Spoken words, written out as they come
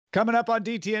Coming up on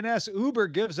DTNS, Uber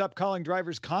gives up calling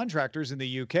drivers contractors in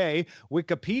the UK.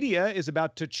 Wikipedia is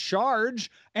about to charge,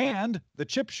 and the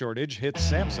chip shortage hits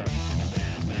Samsung.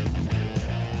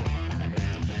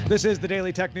 This is the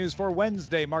Daily Tech News for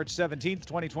Wednesday, March 17th,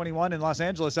 2021 in Los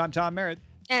Angeles. I'm Tom Merritt.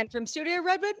 And from Studio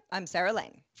Redwood, I'm Sarah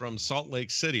Lane. From Salt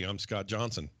Lake City, I'm Scott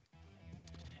Johnson.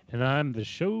 And I'm the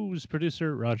show's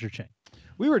producer, Roger Chang.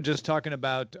 We were just talking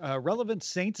about relevant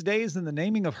saints' days and the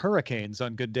naming of hurricanes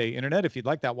on Good Day Internet. If you'd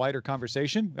like that wider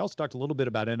conversation, we also talked a little bit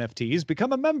about NFTs.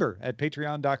 Become a member at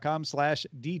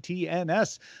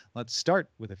patreon.com/DTNS. Let's start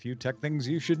with a few tech things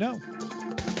you should know.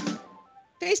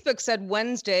 Facebook said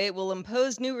Wednesday it will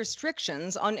impose new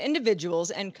restrictions on individuals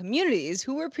and communities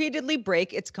who repeatedly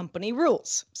break its company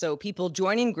rules. So people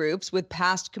joining groups with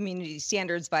past community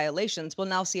standards violations will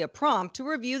now see a prompt to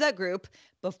review that group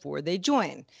before they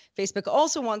join. Facebook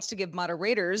also wants to give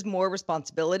moderators more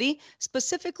responsibility,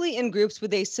 specifically in groups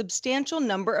with a substantial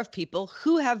number of people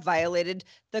who have violated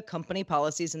the company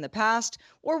policies in the past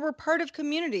or were part of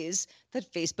communities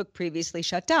that Facebook previously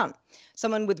shut down.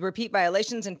 Someone with repeat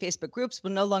violations in Facebook groups will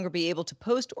no longer be able to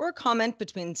post or comment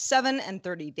between 7 and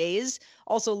 30 days,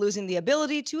 also losing the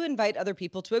ability to invite other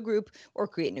people to a group or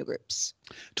create new groups.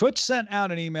 Twitch sent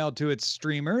out an email to its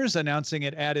streamers announcing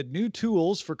it added new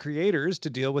tools for creators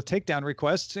to deal with takedown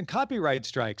requests and copyright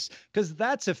strikes, because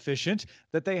that's efficient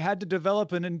that they had to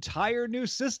develop an entire new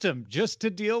system just to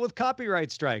deal with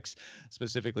copyright strikes.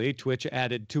 Specifically, Twitch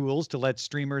added tools to let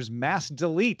streamers mass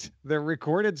delete their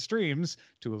recorded streams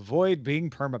to avoid being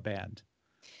permabanned.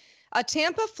 A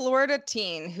Tampa, Florida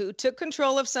teen who took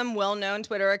control of some well-known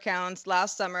Twitter accounts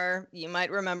last summer, you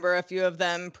might remember a few of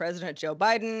them, President Joe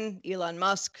Biden, Elon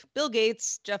Musk, Bill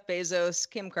Gates, Jeff Bezos,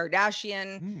 Kim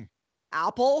Kardashian,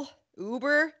 Apple,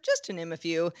 Uber, just to name a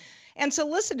few, and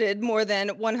solicited more than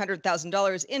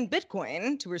 $100,000 in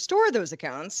Bitcoin to restore those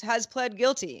accounts, has pled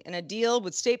guilty in a deal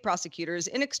with state prosecutors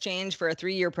in exchange for a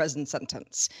 3-year prison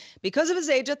sentence. Because of his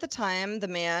age at the time, the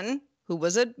man, who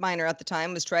was a minor at the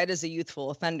time, was tried as a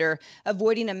youthful offender,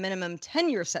 avoiding a minimum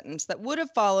 10-year sentence that would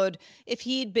have followed if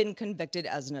he'd been convicted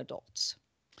as an adult.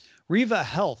 Riva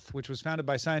Health, which was founded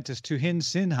by scientist Tuhin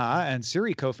Sinha and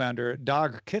Siri co-founder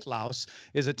Dag Kitlaus,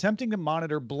 is attempting to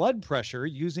monitor blood pressure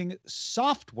using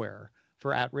software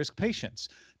for at-risk patients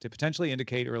to potentially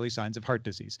indicate early signs of heart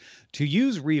disease. To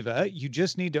use Riva, you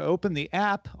just need to open the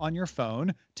app on your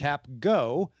phone, tap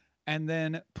Go, and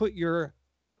then put your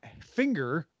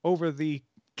finger over the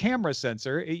camera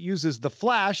sensor. It uses the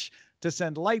flash to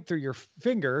send light through your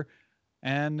finger,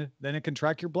 and then it can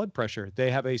track your blood pressure. They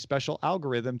have a special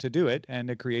algorithm to do it, and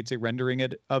it creates a rendering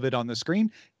of it on the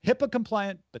screen. HIPAA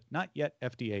compliant, but not yet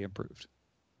FDA approved.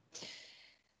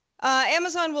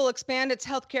 Amazon will expand its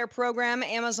healthcare program,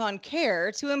 Amazon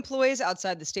Care, to employees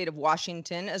outside the state of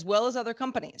Washington, as well as other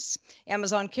companies.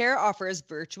 Amazon Care offers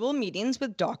virtual meetings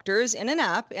with doctors in an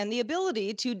app and the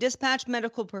ability to dispatch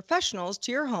medical professionals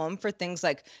to your home for things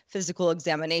like physical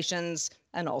examinations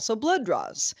and also blood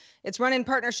draws. It's run in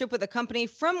partnership with a company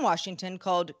from Washington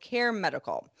called Care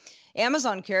Medical.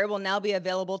 Amazon Care will now be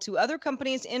available to other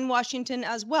companies in Washington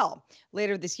as well.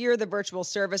 Later this year, the virtual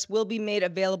service will be made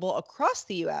available across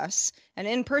the U.S., and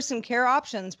in-person care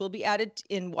options will be added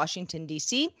in Washington,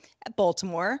 D.C.,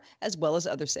 Baltimore, as well as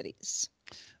other cities.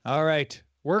 All right.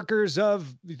 Workers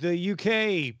of the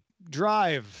U.K.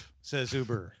 drive, says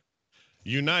Uber.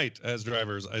 Unite as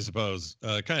drivers, I suppose.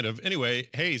 Kind of. Anyway,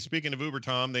 hey, speaking of Uber,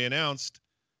 Tom, they announced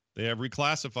they have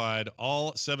reclassified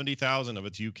all 70,000 of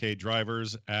its UK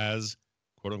drivers as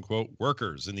quote-unquote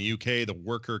workers. In the UK, the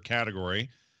worker category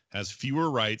has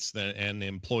fewer rights than an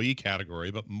employee category,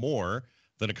 but more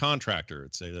than a contractor.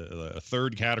 It's a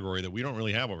third category that we don't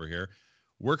really have over here.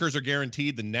 Workers are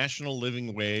guaranteed the national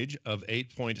living wage of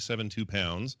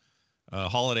 £8.72,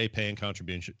 holiday pay and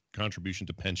contribution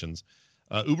to pensions.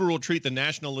 Uber will treat the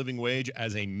national living wage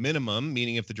as a minimum,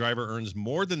 meaning if the driver earns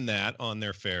more than that on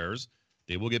their fares,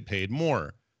 they will get paid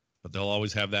more, but they'll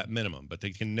always have that minimum, but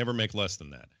they can never make less than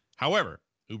that. However,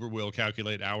 Uber will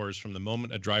calculate hours from the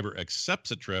moment a driver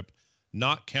accepts a trip,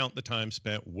 not count the time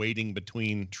spent waiting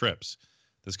between trips.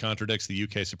 This contradicts the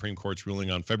UK Supreme Court's ruling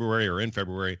in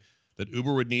February, that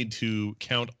Uber would need to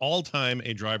count all time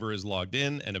a driver is logged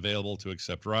in and available to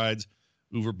accept rides.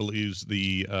 Uber believes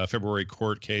the February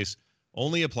court case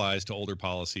only applies to older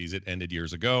policies it ended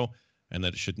years ago, and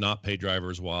that it should not pay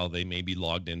drivers while they may be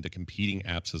logged into competing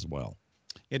apps as well.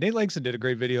 Yeah, Nate Langston did a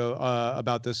great video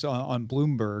about this on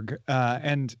Bloomberg,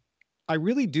 and I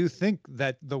really do think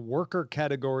that the worker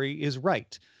category is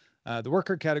right. The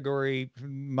worker category,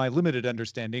 my limited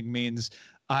understanding, means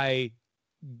I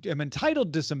am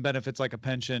entitled to some benefits like a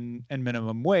pension and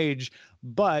minimum wage,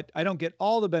 but I don't get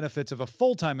all the benefits of a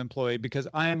full-time employee because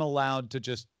I am allowed to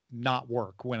just not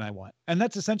work when I want. And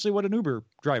that's essentially what an Uber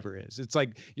driver is. It's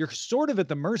like you're sort of at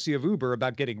the mercy of Uber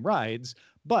about getting rides,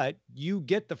 but you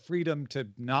get the freedom to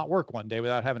not work one day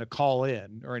without having to call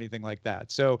in or anything like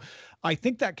that. So I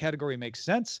think that category makes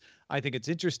sense. I think it's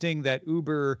interesting that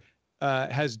Uber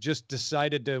has just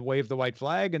decided to wave the white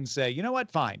flag and say, you know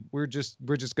what, fine, we're just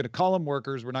going to call them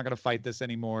workers. We're not going to fight this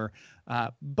anymore.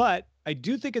 But I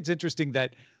do think it's interesting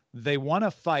that they want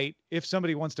to fight if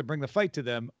somebody wants to bring the fight to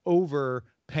them over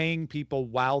paying people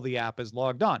while the app is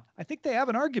logged on. I think they have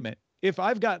an argument. If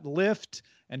I've got Lyft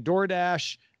and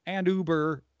DoorDash and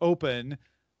Uber open,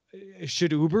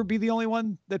 should Uber be the only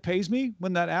one that pays me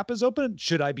when that app is open?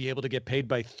 Should I be able to get paid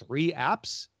by 3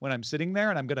 apps when I'm sitting there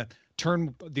and I'm going to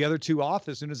turn the other 2 off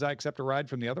as soon as I accept a ride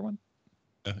from the other one?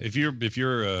 If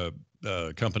you're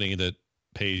a company that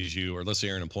pays you, or let's say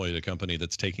you're an employee at a company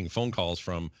that's taking phone calls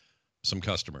from some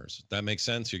customers, that makes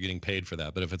sense. You're getting paid for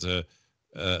that. But if it's a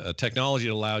technology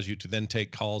that allows you to then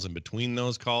take calls in between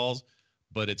those calls,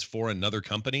 but it's for another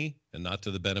company and not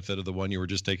to the benefit of the one you were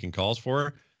just taking calls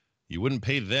for, you wouldn't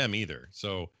pay them either.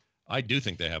 So I do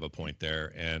think they have a point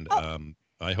there, and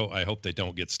I hope they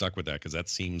don't get stuck with that, because that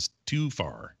seems too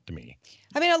far to me.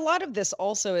 I mean, a lot of this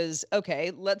also is,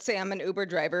 okay, let's say I'm an Uber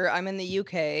driver. I'm in the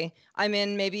UK. I'm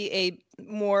in maybe a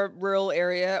more rural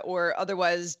area or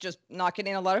otherwise just not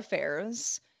getting a lot of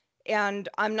fares. And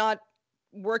I'm not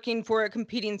working for a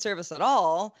competing service at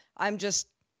all. I'm just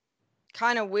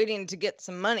kind of waiting to get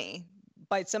some money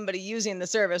by somebody using the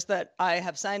service that I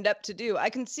have signed up to do. I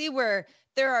can see where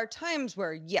there are times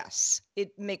where, yes,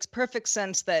 it makes perfect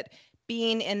sense that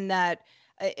being in that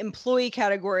employee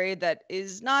category that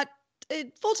is not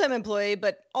a full-time employee,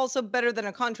 but also better than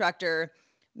a contractor,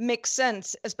 makes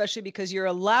sense, especially because you're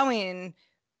allowing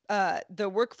the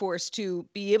workforce to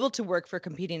be able to work for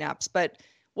competing apps. But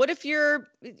what if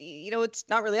it's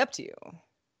not really up to you?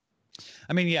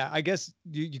 I mean, yeah, I guess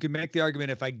you could make the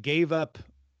argument, if I gave up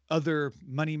other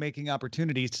money-making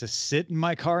opportunities to sit in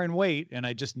my car and wait, and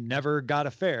I just never got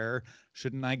a fare,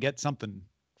 shouldn't I get something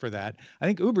for that? I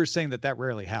think Uber's saying that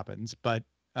rarely happens, but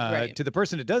right. To the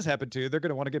person it does happen to, they're going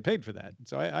to want to get paid for that.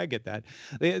 So I get that.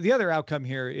 The other outcome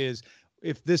here is,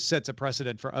 if this sets a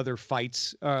precedent for other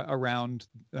fights around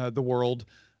the world,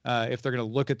 if they're going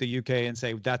to look at the UK and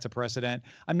say that's a precedent.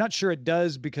 I'm not sure it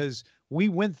does, because we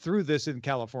went through this in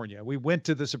California. We went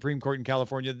to the Supreme Court in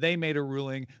California. They made a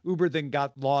ruling. Uber then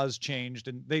got laws changed,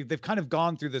 and they've kind of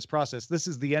gone through this process. This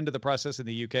is the end of the process in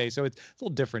the UK, so it's a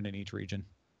little different in each region.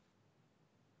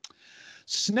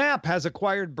 Snap has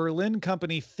acquired Berlin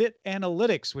company Fit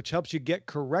Analytics, which helps you get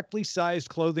correctly sized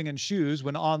clothing and shoes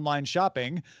when online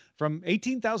shopping, from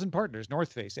 18,000 partners: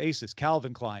 North Face, Asus,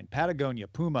 Calvin Klein, Patagonia,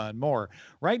 Puma, and more.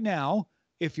 Right now,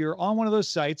 if you're on one of those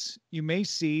sites, you may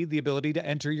see the ability to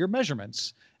enter your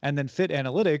measurements. And then Fit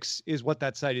Analytics is what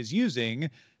that site is using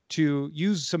to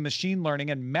use some machine learning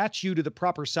and match you to the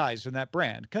proper size from that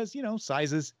brand. Because,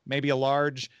 sizes, maybe a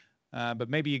large, but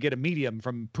maybe you get a medium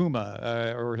from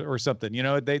Puma or something.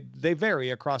 They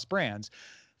vary across brands.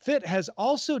 Fit has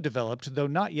also developed, though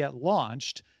not yet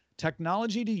launched,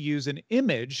 technology to use an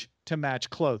image to match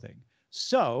clothing.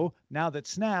 So now that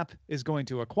Snap is going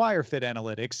to acquire Fit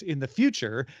Analytics in the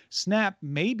future, Snap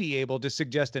may be able to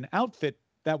suggest an outfit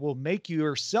that will make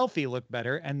your selfie look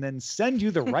better and then send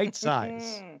you the right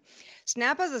size.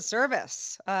 Snap as a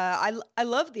service. I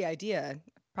love the idea,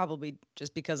 probably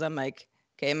just because I'm like,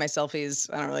 okay, my selfies,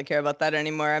 I don't really care about that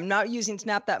anymore. I'm not using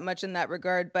Snap that much in that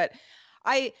regard, but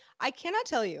I cannot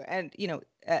tell you, and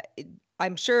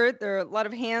I'm sure there are a lot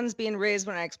of hands being raised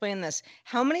when I explain this,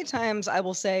 how many times I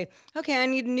will say, okay, I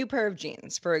need a new pair of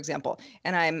jeans, for example,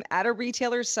 and I'm at a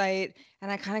retailer site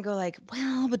and I kind of go like,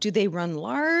 well, but do they run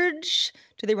large?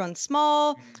 Do they run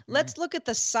small? Mm-hmm. Let's look at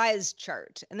the size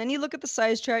chart. And then you look at the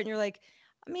size chart and you're like,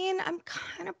 I mean, I'm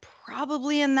kind of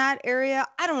probably in that area.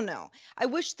 I don't know. I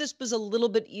wish this was a little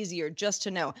bit easier just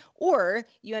to know. Or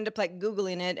you end up like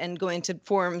Googling it and going to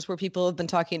forums where people have been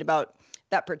talking about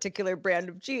that particular brand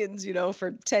of jeans,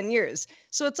 for 10 years.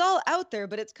 So it's all out there,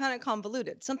 but it's kind of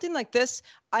convoluted. Something like this,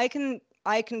 I can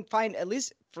find, at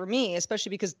least for me,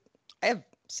 especially because I have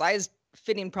size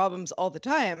fitting problems all the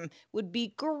time, would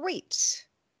be great.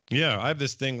 Yeah, I have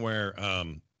this thing where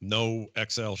no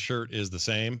XL shirt is the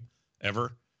same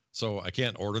ever. So I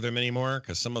can't order them anymore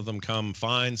because some of them come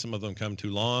fine, some of them come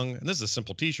too long. And this is a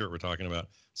simple t-shirt we're talking about.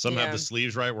 Some have the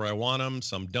sleeves right where I want them,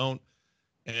 some don't.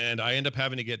 And I end up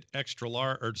having to get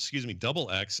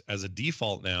double X as a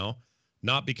default now,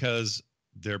 not because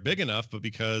they're big enough, but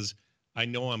because I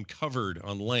know I'm covered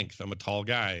on length. I'm a tall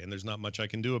guy, and there's not much I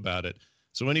can do about it.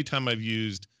 So anytime I've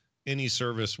used any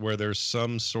service where there's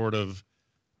some sort of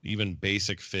even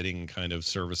basic fitting kind of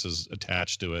services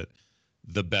attached to it,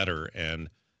 the better. And,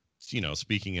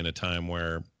 speaking in a time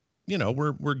where,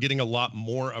 we're getting a lot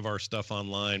more of our stuff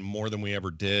online, more than we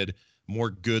ever did, more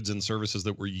goods and services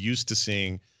that we're used to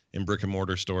seeing in brick and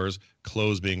mortar stores,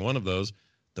 clothes being one of those.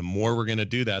 The more we're going to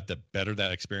do that, the better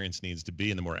that experience needs to be,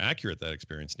 and the more accurate that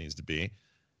experience needs to be.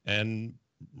 And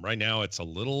right now, it's a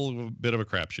little bit of a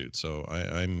crapshoot. So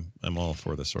I'm all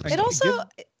for this sort of stuff.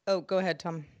 Go ahead,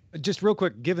 Tom. Just real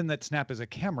quick, given that Snap is a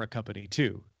camera company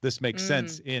too, this makes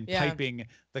sense in piping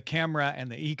the camera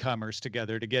and the e-commerce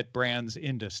together to get brands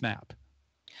into Snap.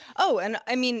 Oh, and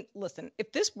I mean, listen,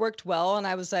 if this worked well and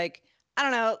I was like, I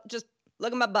don't know, just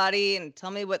look at my body and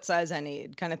tell me what size I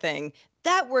need kind of thing,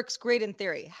 that works great in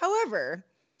theory. However,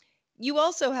 you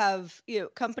also have,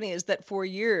 companies that for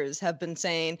years have been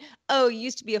saying, oh, you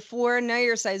used to be a 4, now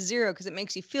you're a size 0 because it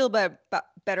makes you feel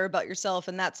better about yourself.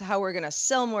 And that's how we're going to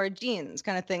sell more jeans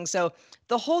kind of thing. So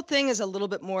the whole thing is a little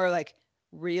bit more like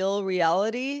real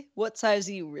reality. What size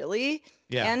are you really?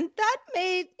 Yeah. And that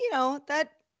may,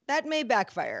 that may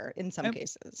backfire in some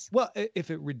cases. Well, if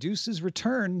it reduces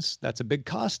returns, that's a big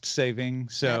cost saving.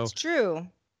 So that's true.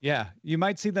 Yeah, you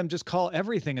might see them just call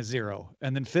everything a 0,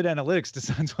 and then Fit Analytics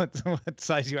decides what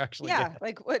size you actually get. Yeah,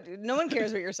 like what? No one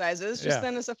cares what your size is. Just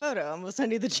send us a photo, and we'll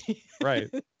send you the jeans. Right.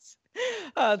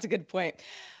 Oh, that's a good point.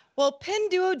 Well,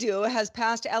 Pinduoduo has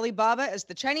passed Alibaba as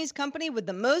the Chinese company with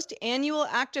the most annual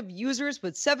active users,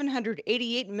 with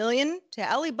 788 million to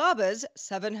Alibaba's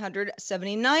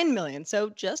 779 million.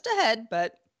 So just ahead,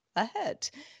 but ahead.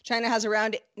 China has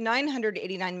around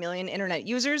 989 million internet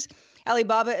users.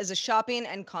 Alibaba is a shopping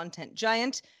and content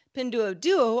giant.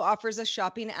 Pinduoduo offers a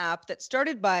shopping app that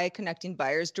started by connecting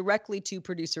buyers directly to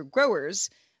producer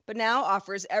growers, but now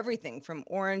offers everything from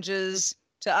oranges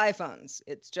to iPhones.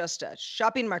 It's just a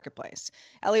shopping marketplace.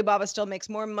 Alibaba still makes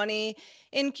more money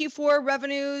in Q4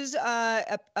 revenues,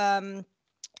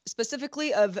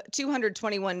 specifically of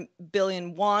 221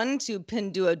 billion won to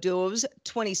Pinduoduo's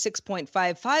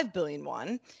 26.55 billion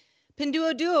won.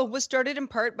 Pinduoduo was started in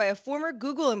part by a former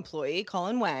Google employee,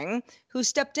 Colin Wang, who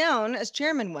stepped down as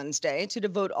chairman Wednesday to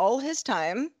devote all his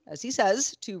time, as he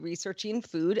says, to researching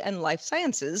food and life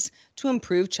sciences to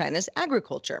improve China's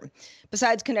agriculture.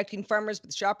 Besides connecting farmers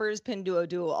with shoppers,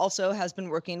 Pinduoduo also has been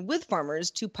working with farmers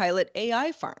to pilot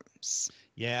AI farms.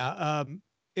 Yeah.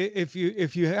 If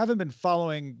you haven't been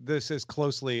following this as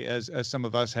closely as some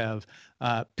of us have,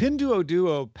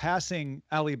 Pinduoduo passing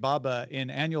Alibaba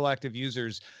in annual active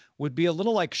users would be a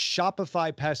little like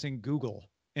Shopify passing Google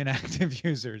in active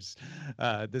users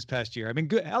this past year. I mean,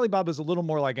 Alibaba is a little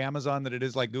more like Amazon than it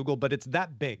is like Google, but it's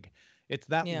that big. It's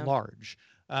that large.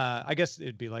 I guess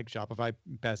it'd be like Shopify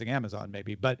passing Amazon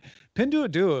maybe. But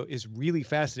Pinduoduo is really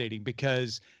fascinating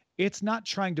because it's not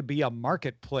trying to be a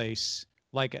marketplace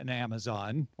like an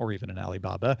Amazon or even an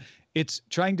Alibaba. It's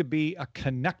trying to be a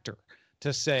connector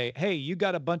to say, hey, you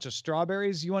got a bunch of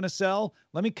strawberries you want to sell?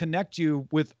 Let me connect you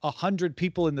with 100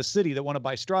 people in the city that want to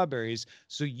buy strawberries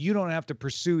so you don't have to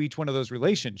pursue each one of those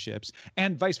relationships.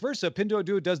 And vice versa,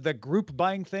 Pinduoduo does the group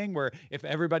buying thing where if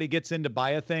everybody gets in to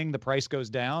buy a thing, the price goes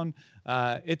down.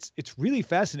 It's really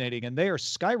fascinating, and they are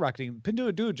skyrocketing.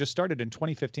 Pinduoduo just started in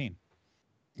 2015.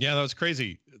 Yeah, that was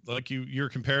crazy. Like your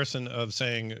comparison of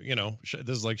saying,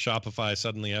 this is like Shopify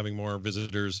suddenly having more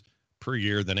visitors per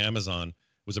year than Amazon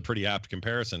was a pretty apt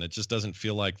comparison. It just doesn't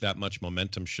feel like that much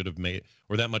momentum should have made,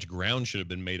 or that much ground should have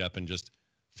been made up in just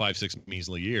 5-6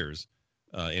 measly years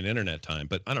in internet time.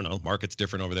 But I don't know, market's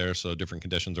different over there, so different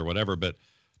conditions or whatever. But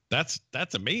that's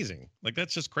amazing. Like,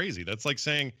 that's just crazy. That's like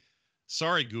saying,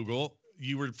 sorry, Google,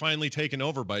 you were finally taken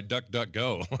over by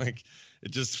DuckDuckGo. Like,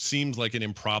 it just seems like an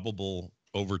improbable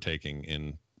overtaking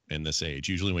in this age.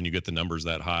 Usually when you get the numbers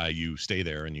that high, you stay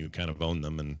there and you kind of own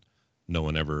them, and no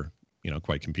one ever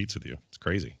quite competes with you. It's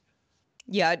crazy.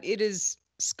 Yeah, it is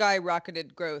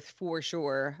skyrocketed growth for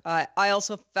sure. I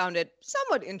also found it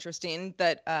somewhat interesting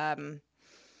that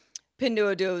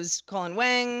Pinduoduo's Colin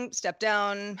Wang stepped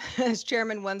down as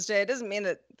chairman Wednesday. It doesn't mean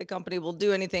that the company will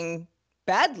do anything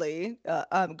badly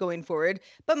going forward,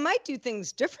 but might do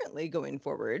things differently going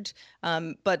forward.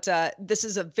 But this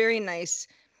is a very nice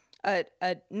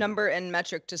a number and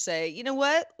metric to say, you know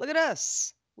what? Look at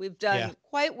us. We've done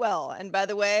quite well. And by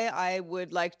the way, I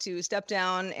would like to step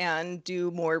down and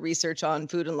do more research on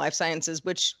food and life sciences,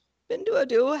 which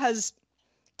Pinduoduo has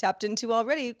tapped into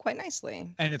already quite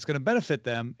nicely. And it's going to benefit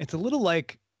them. It's a little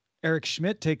like Eric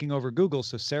Schmidt taking over Google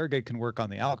so Sergey can work on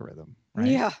the algorithm, right?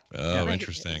 Yeah. Oh, right.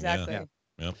 Interesting. Exactly. Yeah.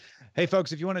 Yep. Hey,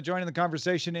 folks, if you want to join in the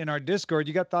conversation in our Discord,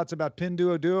 you got thoughts about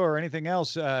Pinduoduo or anything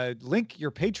else, link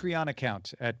your Patreon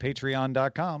account at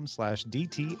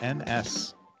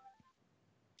patreon.com/DTNS.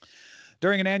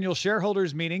 During an annual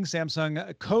shareholders meeting,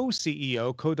 Samsung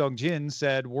co-CEO Koh Dong-jin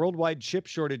said worldwide chip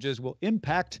shortages will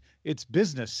impact its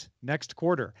business next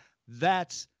quarter.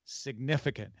 That's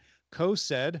significant. Koh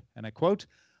said, and I quote,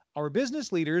 "Our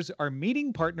business leaders are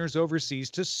meeting partners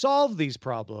overseas to solve these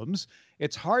problems.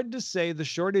 It's hard to say the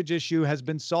shortage issue has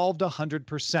been solved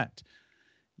 100%.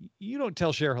 You don't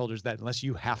tell shareholders that unless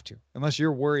you have to, unless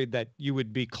you're worried that you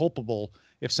would be culpable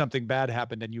if something bad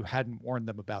happened and you hadn't warned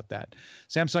them about that.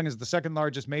 Samsung is the second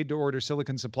largest made-to-order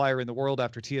silicon supplier in the world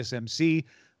after TSMC,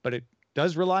 but it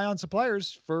does rely on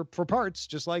suppliers for parts,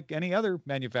 just like any other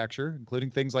manufacturer,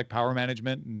 including things like power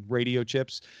management and radio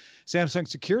chips. Samsung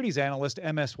securities analyst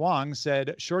MS Wang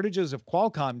said shortages of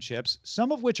Qualcomm chips,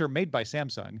 some of which are made by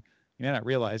Samsung. You may not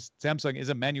realize Samsung is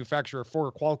a manufacturer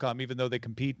for Qualcomm, even though they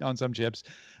compete on some chips.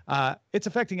 It's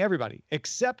affecting everybody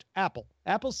except Apple.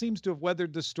 Apple seems to have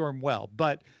weathered the storm well,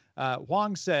 but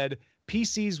Wang said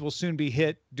PCs will soon be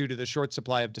hit due to the short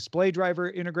supply of display driver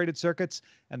integrated circuits,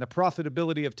 and the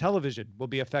profitability of television will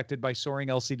be affected by soaring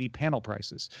LCD panel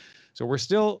prices. So we're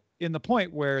still in the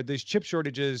point where these chip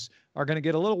shortages are going to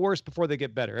get a little worse before they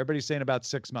get better. Everybody's saying about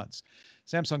 6 months.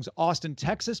 Samsung's Austin,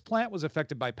 Texas plant was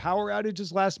affected by power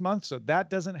outages last month, so that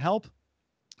doesn't help.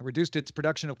 It reduced its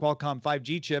production of Qualcomm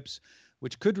 5G chips,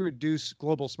 which could reduce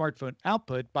global smartphone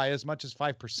output by as much as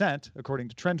 5%, according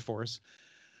to TrendForce.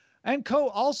 And Koh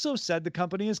also said the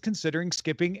company is considering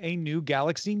skipping a new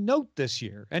Galaxy Note this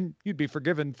year. And you'd be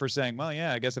forgiven for saying, well,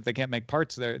 yeah, I guess if they can't make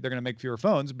parts, they're going to make fewer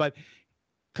phones. But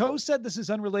Koh said this is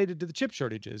unrelated to the chip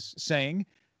shortages, saying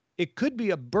it could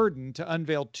be a burden to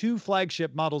unveil 2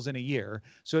 flagship models in a year,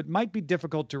 so it might be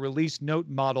difficult to release Note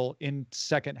model in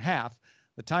second half.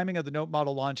 The timing of the Note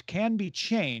model launch can be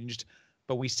changed,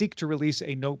 but we seek to release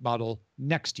a Note model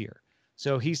next year.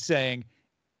 So he's saying,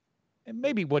 and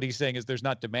maybe what he's saying is there's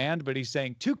not demand, but he's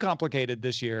saying too complicated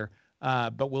this year,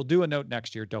 but we'll do a Note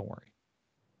next year. Don't worry.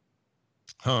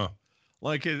 Huh.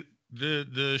 Like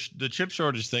the chip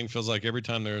shortage thing feels like every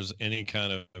time there's any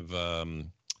kind of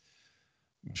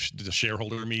the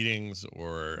shareholder meetings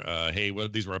or hey,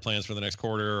 these are our plans for the next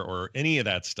quarter or any of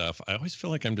that stuff, I always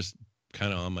feel like I'm just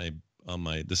kind of on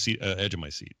the seat, edge of my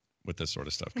seat with this sort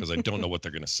of stuff because I don't know what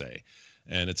they're going to say.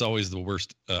 And it's always the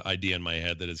worst idea in my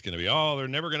head that it's going to be, oh, they're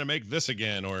never going to make this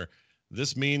again, or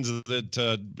this means that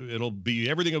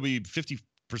everything will be 50%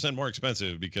 more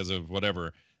expensive because of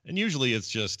whatever. And usually it's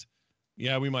just,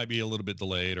 yeah, we might be a little bit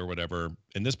delayed or whatever.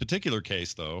 In this particular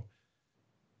case, though,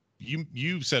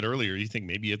 you said earlier you think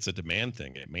maybe it's a demand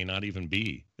thing. It may not even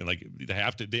be. And like they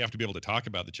have to be able to talk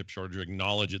about the chip shortage, or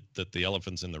acknowledge it, that the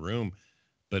elephant's in the room,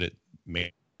 but it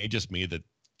may just mean that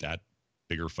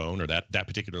bigger phone or that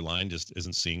particular line just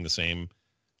isn't seeing the same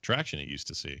traction it used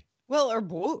to see. Well, or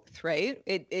both, right?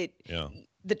 Yeah.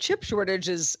 The chip shortage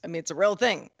is, I mean, it's a real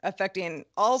thing affecting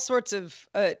all sorts of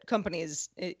companies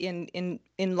in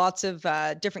lots of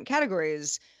different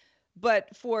categories.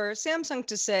 But for Samsung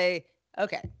to say,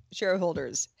 okay,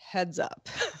 shareholders, heads up.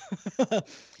 Yeah.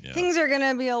 Things are going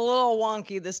to be a little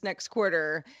wonky this next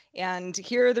quarter. And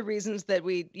here are the reasons that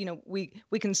we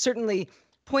can certainly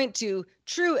point to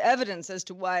true evidence as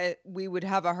to why we would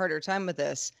have a harder time with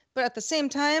this. But at the same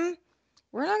time,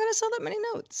 we're not going to sell that many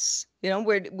Notes.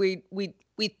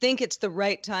 We think it's the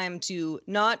right time to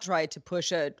not try to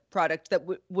push a product that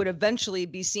would eventually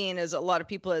be seen as a lot of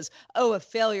people as, oh, a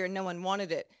failure, no one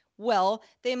wanted it. Well,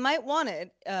 they might want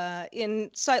it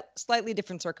in slightly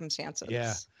different circumstances.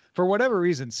 Yeah. For whatever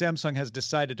reason, Samsung has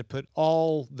decided to put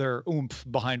all their oomph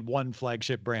behind one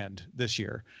flagship brand this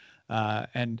year.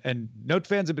 And Note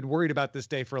fans have been worried about this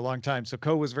day for a long time. So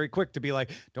Koh was very quick to be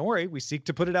like, don't worry, we seek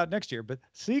to put it out next year. But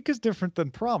seek is different than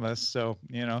promise. So,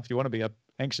 if you want to be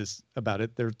anxious about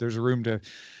it, there's room to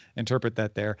interpret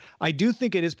that there. I do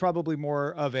think it is probably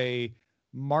more of a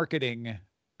market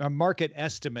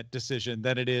estimate decision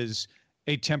than it is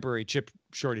a temporary chip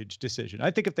shortage decision.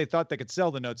 I think if they thought they could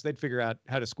sell the Notes, they'd figure out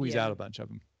how to squeeze out a bunch of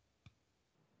them.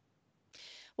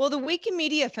 Well, the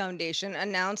Wikimedia Foundation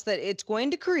announced that it's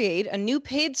going to create a new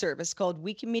paid service called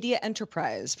Wikimedia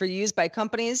Enterprise for use by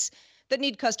companies that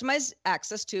need customized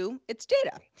access to its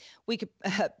data.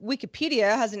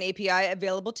 Wikipedia has an API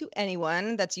available to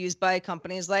anyone that's used by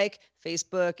companies like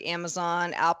Facebook,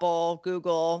 Amazon, Apple,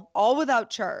 Google, all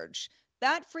without charge.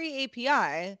 That free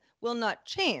API will not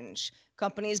change.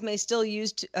 Companies may still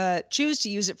choose to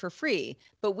use it for free,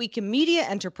 but Wikimedia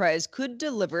Enterprise could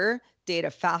deliver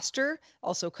data faster,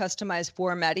 also customize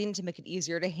formatting to make it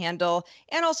easier to handle,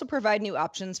 and also provide new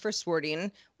options for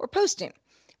sorting or posting.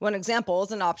 One example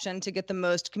is an option to get the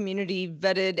most community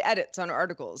vetted edits on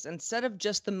articles instead of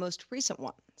just the most recent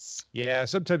ones. Yeah,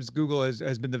 sometimes Google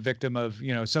has been the victim of,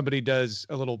 somebody does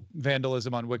a little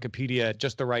vandalism on Wikipedia at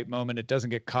just the right moment. It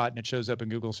doesn't get caught and it shows up in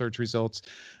Google search results.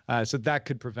 So that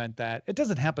could prevent that. It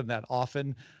doesn't happen that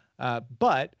often,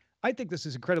 but I think this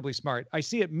is incredibly smart. I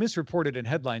see it misreported in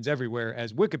headlines everywhere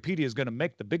as Wikipedia is going to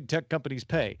make the big tech companies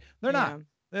pay. They're not.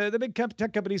 The big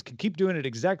tech companies can keep doing it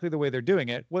exactly the way they're doing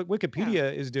it. What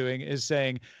Wikipedia is doing is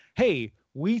saying, hey,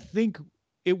 we think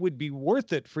it would be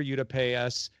worth it for you to pay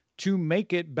us to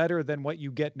make it better than what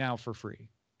you get now for free.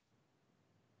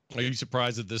 Are you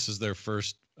surprised that this is their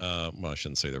first? Well, I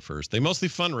shouldn't say their first. They mostly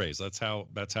fundraise. That's how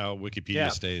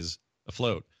Wikipedia stays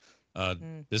afloat.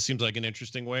 This seems like an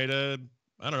interesting way to,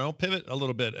 I don't know, pivot a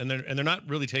little bit. And they're not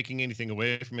really taking anything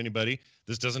away from anybody.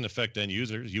 This doesn't affect end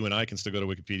users. You and I can still go to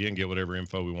Wikipedia and get whatever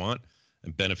info we want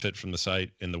and benefit from the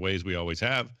site in the ways we always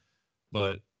have.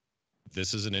 But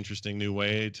this is an interesting new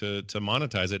way to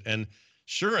monetize it. And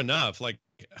sure enough, like,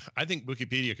 I think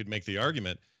Wikipedia could make the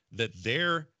argument that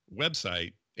their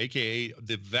website, aka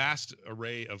the vast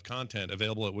array of content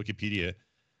available at Wikipedia,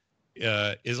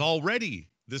 is already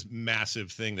this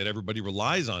massive thing that everybody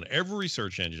relies on. Every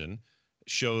search engine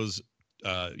shows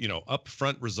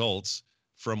upfront results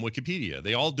from Wikipedia.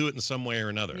 They all do it in some way or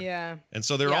another. Yeah. And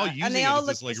so they're all using it as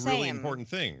this like really same. important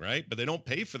thing, right? But they don't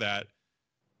pay for that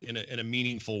in a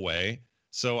meaningful way.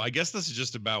 So I guess this is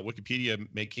just about Wikipedia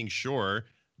making sure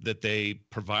that they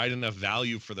provide enough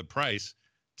value for the price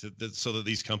so that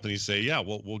these companies say, yeah,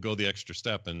 we'll go the extra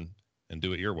step and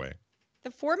do it your way.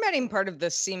 The formatting part of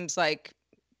this seems like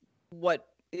what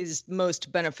is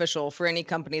most beneficial for any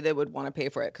company that would want to pay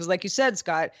for it. Because like you said,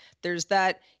 Scott, there's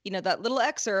that, that little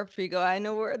excerpt where you go, I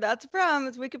know where that's from,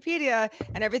 it's Wikipedia,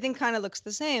 and everything kind of looks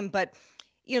the same. But,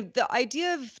 the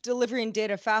idea of delivering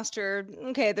data faster,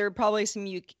 okay, there are probably some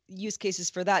use cases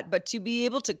for that. But to be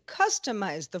able to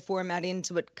customize the formatting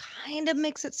so it kind of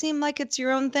makes it seem like it's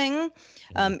your own thing,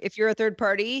 if you're a third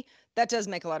party, that does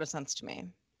make a lot of sense to me.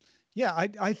 Yeah,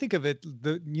 I think of it,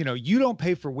 you don't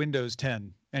pay for Windows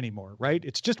 10 anymore, right?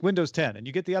 It's just Windows 10 and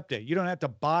you get the update. You don't have to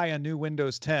buy a new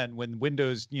Windows 10 when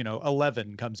Windows,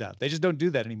 11 comes out. They just don't do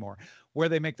that anymore. Where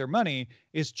they make their money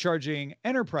is charging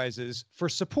enterprises for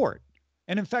support.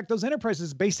 And in fact, those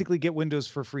enterprises basically get Windows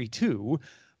for free too,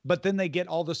 but then they get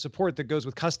all the support that goes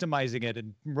with customizing it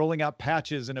and rolling out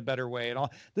patches in a better way and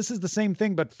all. This is the same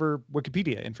thing, but for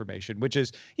Wikipedia information, which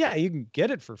is, yeah, you can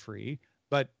get it for free,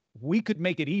 but we could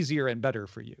make it easier and better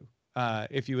for you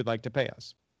if you would like to pay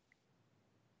us.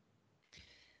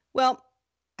 Well,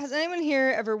 has anyone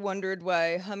here ever wondered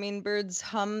why hummingbirds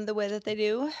hum the way that they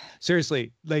do?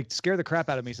 Seriously, like scare the crap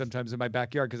out of me sometimes in my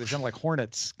backyard because they sound like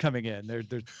hornets coming in.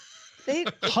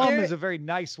 Hum is a very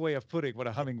nice way of putting what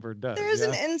a hummingbird does. There's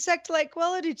an insect-like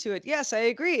quality to it. Yes, I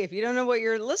agree. If you don't know what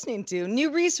you're listening to,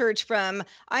 new research from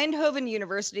Eindhoven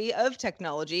University of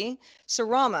Technology,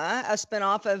 Sarama, a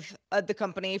spinoff of the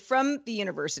company from the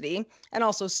university, and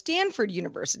also Stanford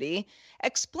University,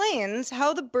 explains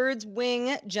how the bird's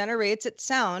wing generates its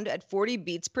sound at 40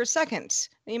 beats per second.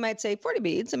 And you might say, 40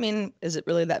 beats? I mean, is it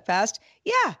really that fast?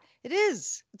 Yeah. It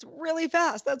is. It's really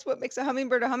fast. That's what makes a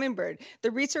hummingbird a hummingbird.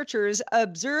 The researchers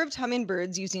observed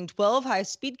hummingbirds using 12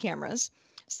 high-speed cameras,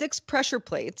 6 pressure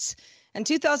plates, and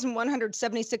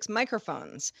 2,176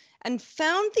 microphones, and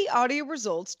found the audio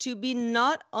results to be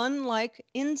not unlike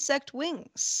insect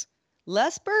wings.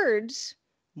 Less birds,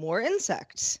 more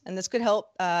insects. And this could help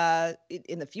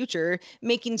in the future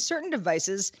making certain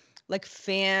devices like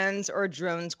fans or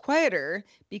drones quieter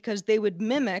because they would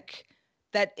mimic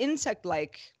that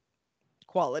insect-like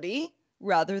quality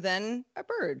rather than a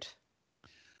bird.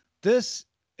 This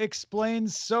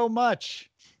explains so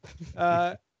much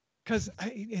because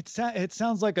it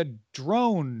sounds like a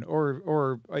drone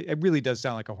or it really does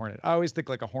sound like a hornet. I always think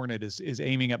like a hornet is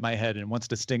aiming at my head and wants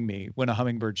to sting me when a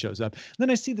hummingbird shows up. And then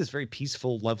I see this very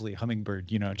peaceful, lovely hummingbird,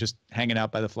 just hanging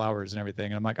out by the flowers and everything.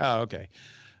 And I'm like, oh, okay,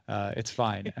 it's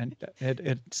fine. And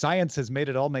science has made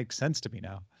it all make sense to me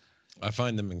now. I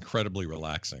find them incredibly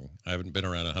relaxing. I haven't been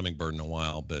around a hummingbird in a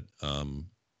while, but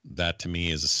that to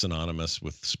me is synonymous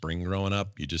with spring growing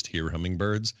up. You just hear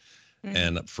hummingbirds. Mm-hmm.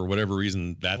 And for whatever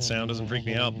reason, that sound doesn't freak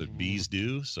me out, but bees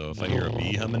do. So if I hear a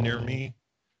bee humming near me,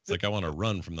 it's like I want to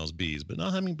run from those bees, but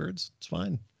not hummingbirds. It's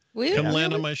fine. Come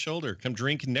land on my shoulder. Come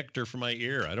drink nectar from my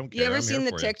ear. I don't care. You ever seen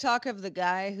the TikTok of the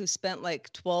guy who spent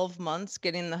like 12 months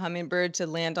getting the hummingbird to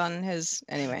land on his?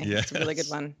 Anyway, It's a really good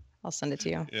one. I'll send it to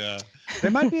you. Yeah. They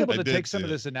might be able to take some of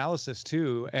this analysis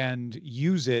too and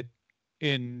use it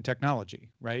in technology,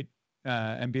 right?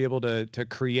 And be able to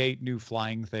create new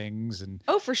flying things and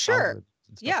for sure.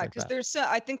 and stuff Yeah, like because that.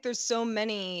 I think there's so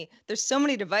many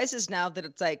devices now that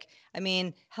it's like, I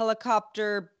mean,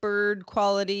 helicopter, bird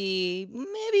quality.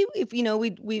 Maybe if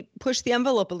we push the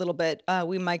envelope a little bit,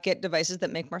 we might get devices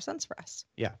that make more sense for us.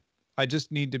 Yeah. I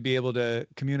just need to be able to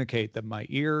communicate that my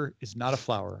ear is not a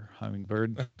flower,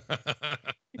 hummingbird,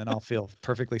 and I'll feel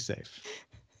perfectly safe.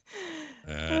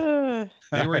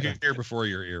 They were here before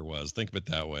your ear was. Think of it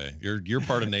that way. You're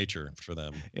part of nature for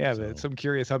them. Yeah, but some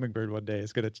curious hummingbird one day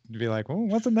is going to be like, oh,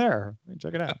 what's in there? Let me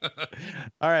check it out.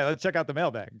 All right, let's check out the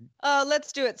mailbag.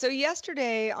 Let's do it. So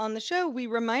yesterday on the show, we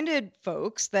reminded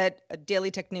folks that a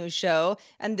Daily Tech News show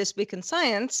and This Week in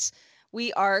Science,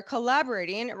 we are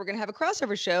collaborating. We're going to have a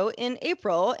crossover show in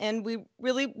April, and we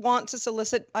really want to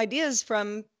solicit ideas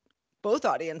from both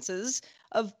audiences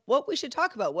of what we should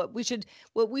talk about, what we should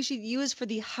use for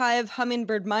the hive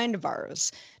hummingbird mind of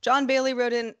ours. John Bailey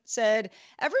wrote in, said,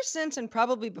 ever since and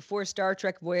probably before Star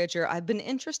Trek Voyager, I've been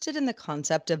interested in the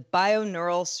concept of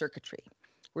bioneural circuitry.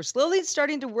 We're slowly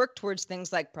starting to work towards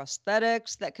things like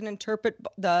prosthetics that can interpret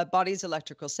the body's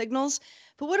electrical signals.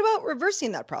 But what about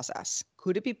reversing that process?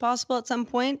 Could it be possible at some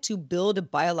point to build a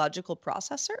biological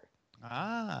processor?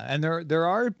 And there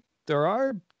are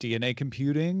DNA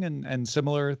computing and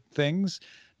similar things,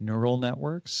 neural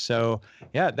networks. So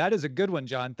yeah, that is a good one,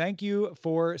 John. Thank you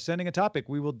for sending a topic.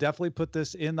 We will definitely put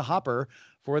this in the hopper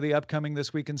for the upcoming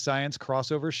This Week in Science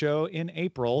crossover show in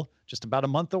April, just about a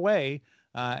month away.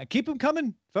 Keep them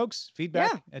coming, folks.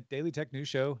 Feedback at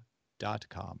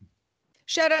dailytechnewsshow.com.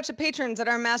 Shout out to patrons at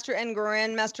our Master and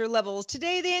Grandmaster levels.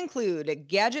 Today they include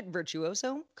Gadget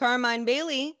Virtuoso, Carmine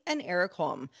Bailey, and Eric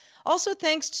Holm. Also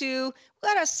thanks to, we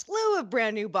got a slew of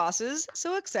brand new bosses.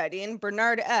 So exciting.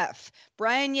 Bernard F.,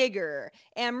 Brian Yeager,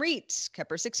 Amrit,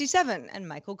 Kepper67, and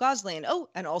Michael Gosling. Oh,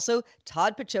 and also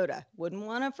Todd Pachota. Wouldn't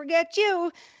want to forget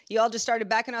you. You all just started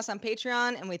backing us on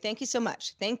Patreon, and we thank you so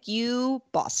much. Thank you,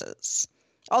 bosses.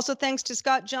 Also, thanks to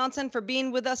Scott Johnson for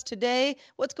being with us today.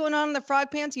 What's going on in the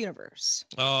Frog Pants universe?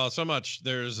 Oh, so much.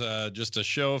 There's just a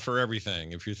show for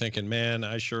everything. If you're thinking, man,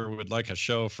 I sure would like a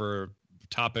show for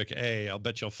topic A, I'll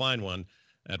bet you'll find one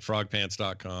at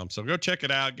frogpants.com. So go check it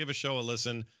out. Give a show a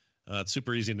listen. It's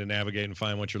super easy to navigate and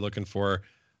find what you're looking for.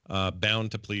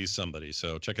 Bound to please somebody.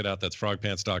 So check it out. That's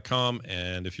frogpants.com.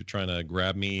 And if you're trying to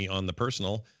grab me on the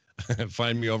personal,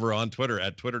 find me over on Twitter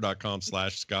at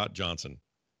twitter.com/Scott Johnson.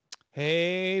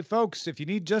 Hey, folks, if you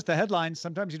need just the headlines,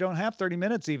 sometimes you don't have 30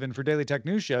 minutes even for Daily Tech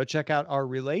News Show. Check out our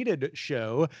related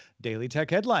show, Daily Tech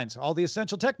Headlines. All the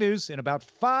essential tech news in about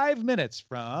 5 minutes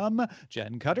from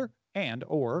Jen Cutter and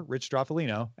or Rich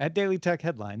Stroffolino at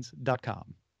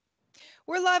dailytechheadlines.com.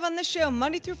 We're live on this show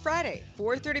Monday through Friday,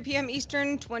 4:30 p.m.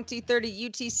 Eastern, 2030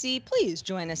 UTC. Please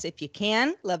join us if you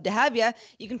can. Love to have you.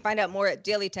 You can find out more at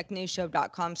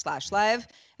dailytechnewsshow.com/live.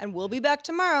 And we'll be back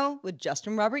tomorrow with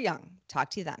Justin Robert Young.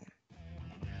 Talk to you then.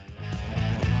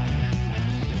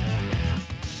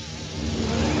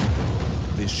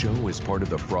 This show is part of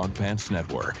the Frog Pants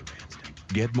Network.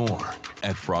 Get more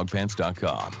at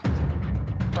frogpants.com.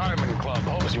 Diamond Club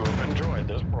hopes you have enjoyed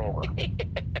this program.